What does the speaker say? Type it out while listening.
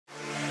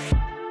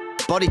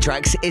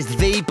Boditrax is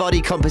the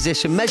body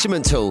composition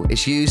measurement tool.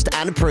 It's used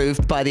and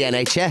approved by the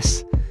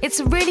NHS. It's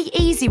a really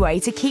easy way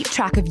to keep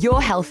track of your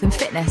health and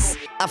fitness.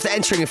 After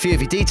entering a few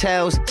of your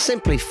details,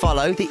 simply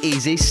follow the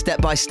easy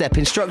step-by-step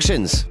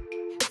instructions.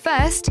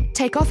 First,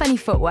 take off any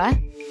footwear,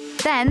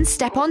 then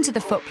step onto the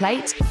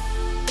footplate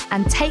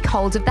and take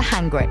hold of the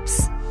hand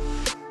grips.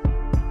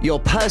 Your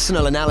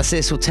personal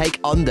analysis will take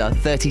under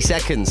 30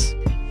 seconds.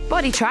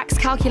 Boditrax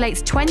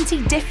calculates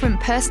 20 different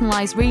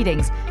personalised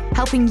readings,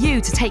 helping you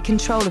to take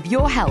control of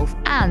your health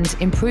and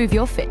improve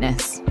your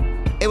fitness.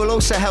 It will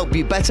also help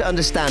you better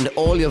understand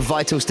all your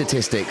vital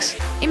statistics.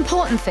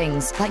 Important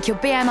things like your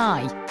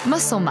BMI,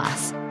 muscle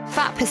mass,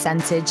 fat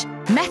percentage,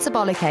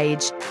 metabolic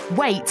age,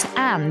 weight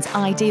and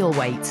ideal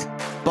weight.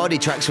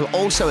 Boditrax will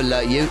also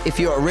alert you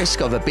if you're at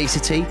risk of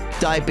obesity,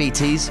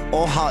 diabetes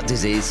or heart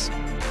disease.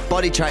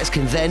 Boditrax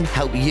can then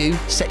help you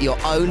set your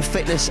own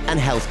fitness and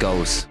health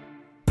goals.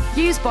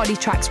 Use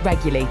Boditrax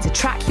regularly to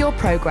track your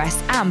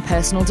progress and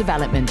personal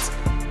development,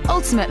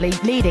 ultimately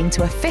leading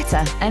to a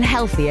fitter and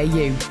healthier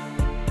you.